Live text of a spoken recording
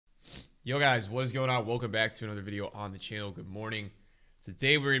Yo guys, what is going on? Welcome back to another video on the channel. Good morning.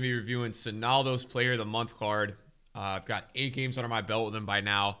 Today we're going to be reviewing SONALDO's Player of the Month card. I've got 8 games under my belt with him by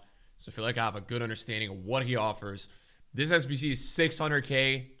now, so I feel like I have a good understanding of what he offers. This SBC is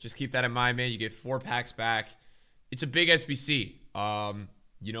 600k. Just keep that in mind, man. You get 4 packs back. It's a big SBC.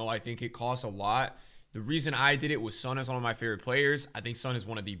 I think it costs a lot. The reason I did it was Son is one of my favorite players. I think Son is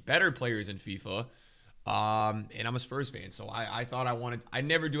one of the better players in FIFA. And I'm a Spurs fan, so I thought I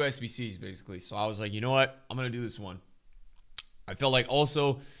never do SBCs basically, so I was like, you know what, I'm gonna do this one. I felt like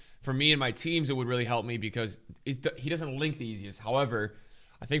also for me and my teams it would really help me because he doesn't link the easiest. However,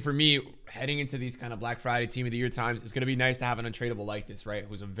 I think for me heading into these kind of Black Friday Team of the Year times, it's gonna be nice to have an untradeable like this, right?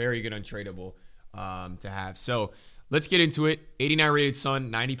 Who's a very good untradeable to have. So let's get into it. 89 rated Son,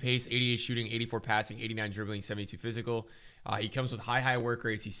 90 pace, 88 shooting, 84 passing, 89 dribbling, 72 physical. He comes with high work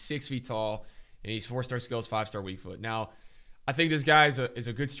rates. He's 6 feet tall. And he's 4-star skills, 5-star weak foot. Now, I think this guy is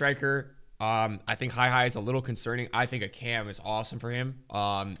a good striker. I think high is a little concerning. I think a cam is awesome for him.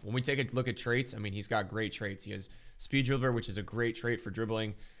 When we take a look at traits, I mean, he's got great traits. He has speed dribbler, which is a great trait for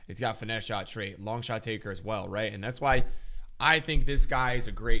dribbling. He's got finesse shot trait, long shot taker as well, right? And that's why I think this guy is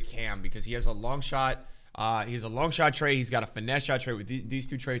a great cam because he has a long shot. He has a long shot trait. He's got a finesse shot trait. These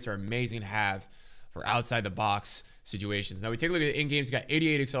two traits are amazing to have for outside the box situations. Now we take a look at the in-games. He's got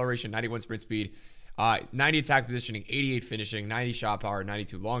 88 acceleration, 91 sprint speed, 90 attack positioning, 88 finishing, 90 shot power,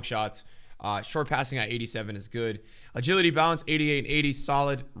 92 long shots. Short passing at 87 is good. Agility balance 88 and 80,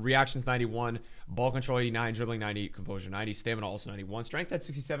 solid. Reactions 91, ball control 89, dribbling 90, composure 90, stamina also 91. Strength at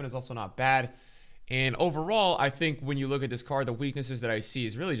 67 is also not bad. And overall, I think when you look at this card, the weaknesses that I see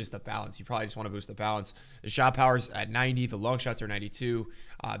is really just the balance. You probably just want to boost the balance. The shot power's at 90. The long shots are 92.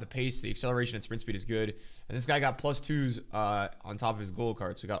 The pace, the acceleration, and sprint speed is good. And this guy got +2s on top of his gold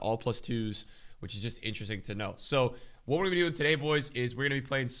card. So we got all +2s, which is just interesting to know. So what we're going to be doing today, boys, is we're going to be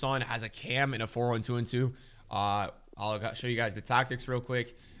playing Son as a cam in a 4-1-2-2. I'll show you guys the tactics real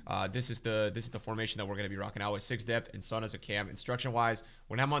quick. This is the formation that we're going to be rocking out with 6 depth and Son as a cam. Instruction wise,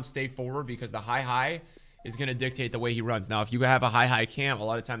 we're going to have him on stay forward because the high is going to dictate the way he runs. Now, if you have a high cam, a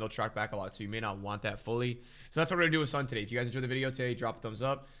lot of time they'll track back a lot, so you may not want that fully. So that's what we're going to do with Son today. If you guys enjoyed the video today, drop a thumbs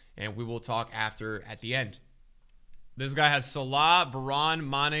up, and we will talk after at the end. This guy has Salah, Varane,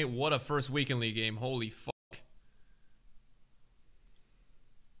 Mane. What a first weekend league game. Holy fuck.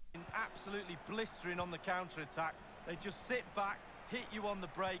 Absolutely blistering on the counter-attack. They just sit back, hit you on the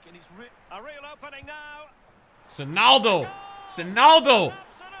break, and it's a real opening now. SONALDO! SONALDO!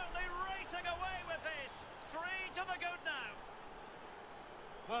 Absolutely racing away with this. 3 to the good now.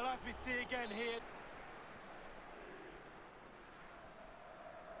 Well, as we see again here.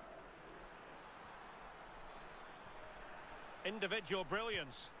 Individual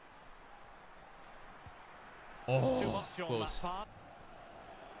brilliance. Oh, Too much on close. that part.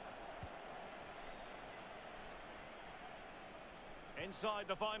 Inside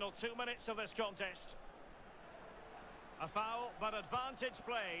the final 2 minutes of this contest. A foul, but advantage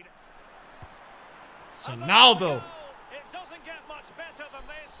played. SONALDO! It doesn't get much better than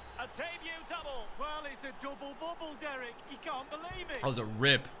this. A debut double. Well, it's a double bubble, Derek. He can't believe it. That was a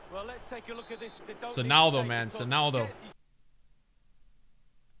rip. Well, let's take a look at this. SONALDO, man. SONALDO.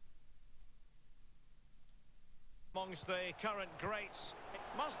 Amongst the current greats.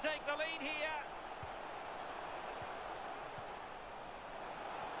 Must take the lead here.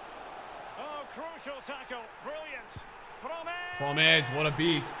 Oh, crucial tackle. Brilliant. Promes, what a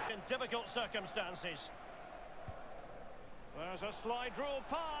beast. In difficult circumstances. There's a slide rule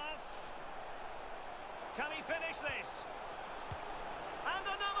pass. Can he finish this? And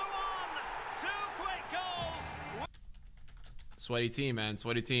another one. 2 quick goals. Sweaty team, man.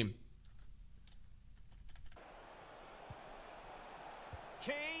 Sweaty team.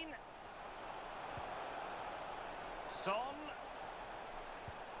 Keane. Son.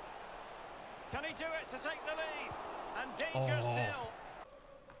 Can he do it to take the lead? And danger still.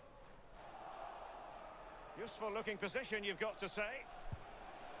 Useful looking position, you've got to say.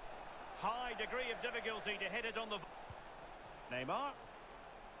 High degree of difficulty to hit it on the... Neymar.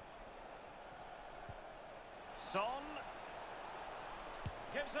 Son.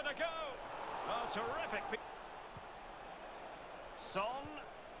 Gives it a go. Oh, terrific. Son.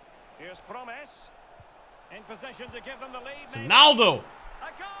 Here's Promes. In possession to give them the lead. SONALDO!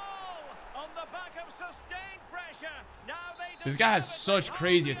 A goal on the back of sustained pressure. Now they This guy has such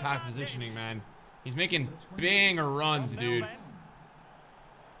crazy attack positioning, man. He's making banger runs, dude.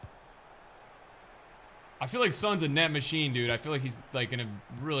 I feel like Son's a net machine, dude. I feel like he's like gonna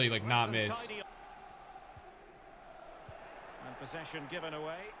really like not miss. And possession given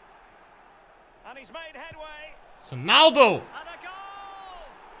away. And he's made headway. SONALDO! And a goal!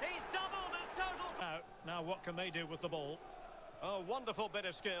 He's double Now what can they do with the ball? Oh, wonderful bit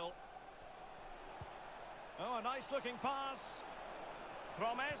of skill. Oh, a nice looking pass.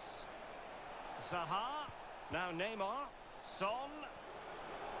 Promise. Zaha. Now Neymar. Son.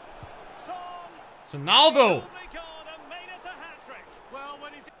 Sonaldo. And made it a hat-trick. Well,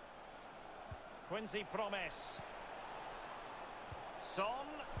 when he's... Quincy Promise. Son.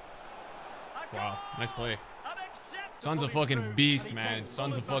 Wow, nice play. Son's a fucking beast, man.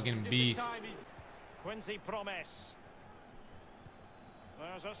 Son's a fucking beast. Quincy Promise.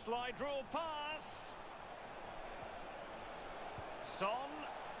 There's a slide rule pass. Son.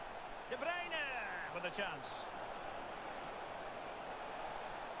 De Bruyne with a chance.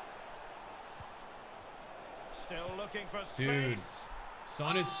 Still looking for space. Dude,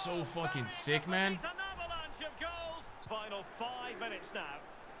 Son is so fucking sick, man. An avalanche of goals. Final 5 minutes now.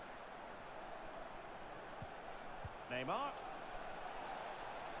 Neymar.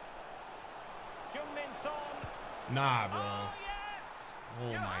 Heung-min Son. Nah, bro. Oh, yes.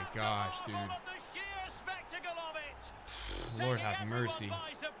 Oh my gosh, dude. The sheer spectacle of it. Lord have mercy.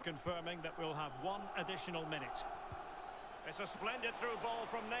 Confirming that we'll have 1 additional minute. It's a splendid through ball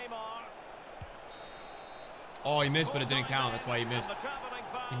from Neymar. Oh, he missed, but it didn't count. That's why he missed.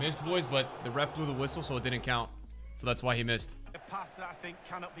 He missed, boys, but the ref blew the whistle, so it didn't count. So that's why he missed. A pass that I think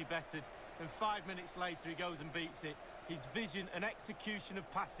cannot be bettered. And 5 minutes later, he goes and beats it. His vision and execution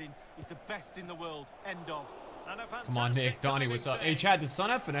of passing is the best in the world. End of. Come on, Nick. Donnie, what's up? Hey, Chad, does Son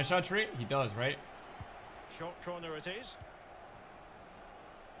have finesse shot trait? He does, right? Short corner it is.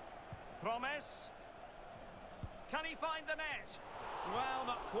 Promise. Can he find the net? Well,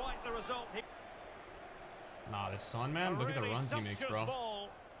 not quite the result. Nah, this Son, man. Look at the runs he makes, bro.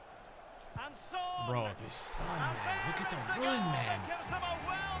 And Son. Bro, this Son, man. Look at the run, man.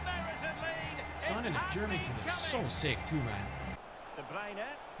 Son in the German team is so sick, too, man. De Bruyne.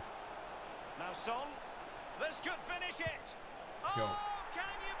 Now Son. This could finish it. Let's go. Oh, can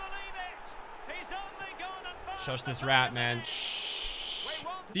you believe it? He's only gone and found Shush this the rat, target. man. Shh.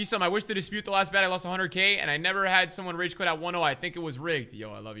 D-Sum, I wish to dispute the last bet. I lost 100K, and I never had someone rage quit at 1-0. I think it was rigged.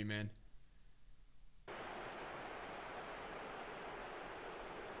 Yo, I love you, man.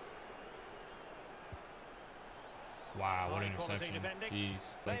 Wow, what an interception.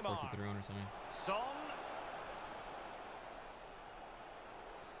 Jeez. Like 4-3 or something. Son.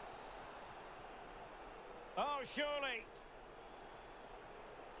 Oh, surely.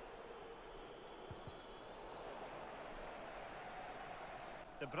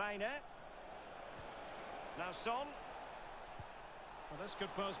 De Bruyne. Now Son. Well, this could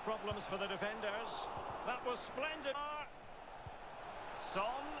pose problems for the defenders. That was splendid. Son.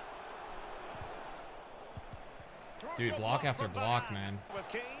 Dude, block after block, man. With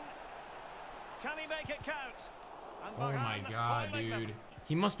Keane. Can he make it count? And Oh my Varane god, foiling them. dude.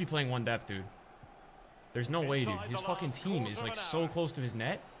 He must be playing one depth, dude. There's no way, dude. Inside His the fucking last team quarter is of like an so hour. close to his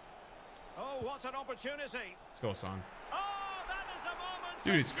net. Oh, what an opportunity. Let's go, Son. Oh, that is a moment.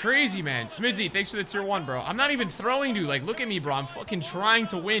 Dude, it's crazy, man. Smidsy, thanks for the tier 1, bro. I'm not even throwing, dude. Like, look at me, bro. I'm fucking trying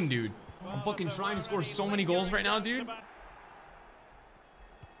to win, dude. I'm fucking trying to score so many goals right now, dude. And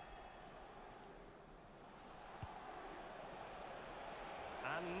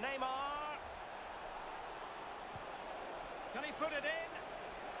Neymar. Can he put it in?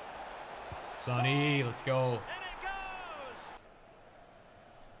 Sonny, let's go. In it goes.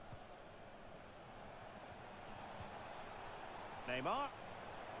 Neymar.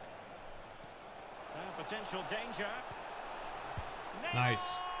 Potential danger.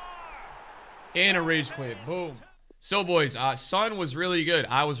 Nice. Neymar! And a rage quit. Boom. So, boys, Son was really good.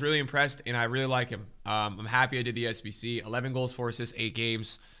 I was really impressed, and I really like him. I'm happy I did the SBC. 11 goals, 4 assists, 8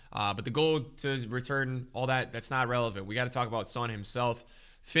 games. But the goal to return all that, that's not relevant. We got to talk about Son himself.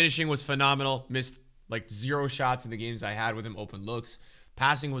 Finishing was phenomenal. Missed like 0 shots in the games I had with him. Open looks.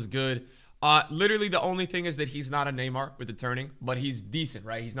 Passing was good. Literally, the only thing is that he's not a Neymar with the turning, but he's decent,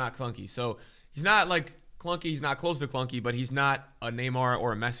 right? He's not clunky. So, he's not like clunky. He's not close to clunky, but he's not a Neymar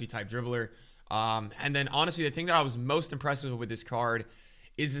or a Messi type dribbler. And then, honestly, the thing that I was most impressed with this card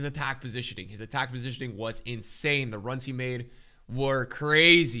is his attack positioning. His attack positioning was insane. The runs he made were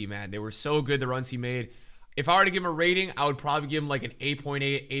crazy, man. They were so good, the runs he made. If I were to give him a rating, I would probably give him like an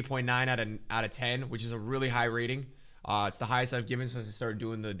 8.8, 8.9 out of 10, which is a really high rating. It's the highest I've given since I started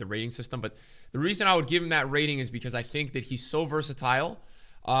doing the rating system. But the reason I would give him that rating is because I think that he's so versatile.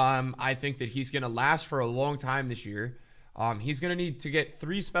 I think that he's going to last for a long time this year. He's going to need to get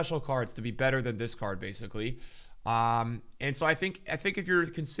 3 special cards to be better than this card, basically. And so I think if you're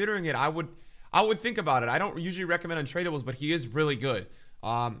considering it, I would think about it. I don't usually recommend untradables, but he is really good.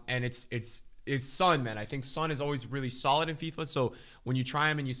 And it's Son, man. I think Son is always really solid in FIFA. So when you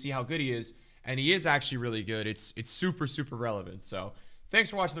try him and you see how good he is, and he is actually really good. It's super, super relevant. So thanks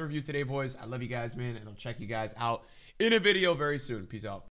for watching the review today, boys. I love you guys, man, and I'll check you guys out in a video very soon. Peace out.